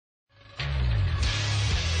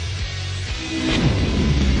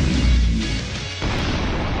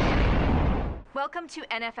Welcome to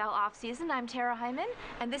NFL offseason. I'm Tarra Hyman,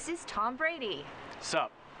 and this is Tom Brady.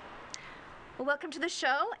 Sup? Well, welcome to the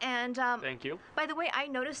show, and Thank you. By the way, I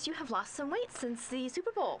noticed you have lost some weight since the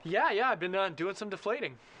Super Bowl. Yeah, I've been doing some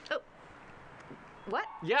deflating. Oh, what?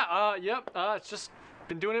 Yeah, it's just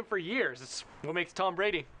been doing it for years. It's what makes Tom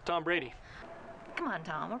Brady, Tom Brady. Come on,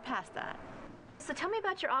 Tom, we're past that. So tell me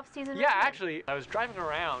about your off-season Yeah, routine. actually, I was driving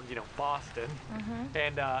around, Boston,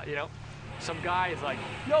 and, some guy is like,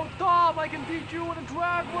 "Yo, Tom, I can beat you in a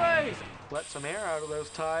drag race." Let some air out of those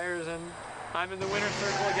tires, and I'm in the winner's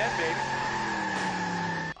circle again, baby.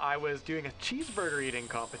 I was doing a cheeseburger eating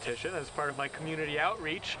competition as part of my community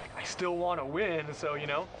outreach. I still want to win, so,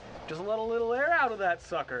 just let a little air out of that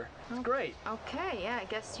sucker. It's great. Okay, yeah, I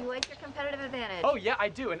guess you like your competitive advantage. Oh, yeah, I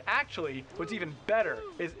do. And actually, what's even better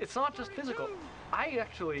is it's not just physical. I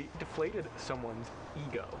actually deflated someone's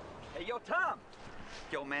ego. Hey, yo, Tom.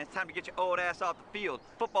 Yo, man, it's time to get your old ass off the field.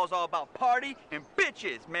 Football's all about party and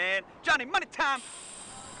bitches, man. Johnny, money time.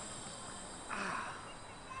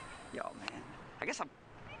 Yo, man, I guess I'm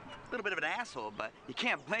a little bit of an asshole, but you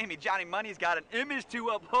can't blame me. Johnny Money's got an image to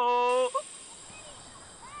uphold.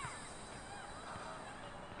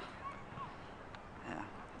 Yeah,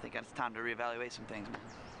 I think it's time to reevaluate some things, man.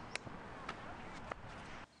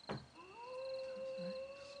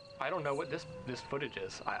 I don't know what this footage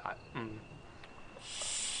is.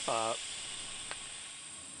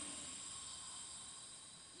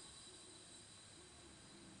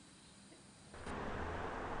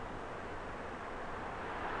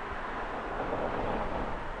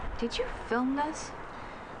 Did you film this?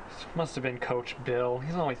 Must have been Coach Bill.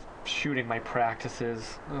 He's always shooting my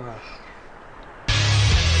practices. Ugh.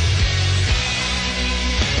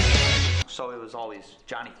 So it was always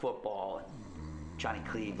Johnny Football and Johnny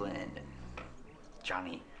Cleveland and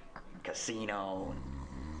Johnny Casino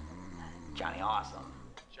and Johnny Awesome.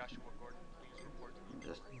 Joshua Gordon, please report.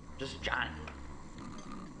 Just Johnny.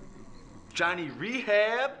 Johnny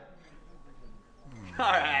Rehab?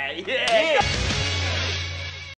 All right, yeah.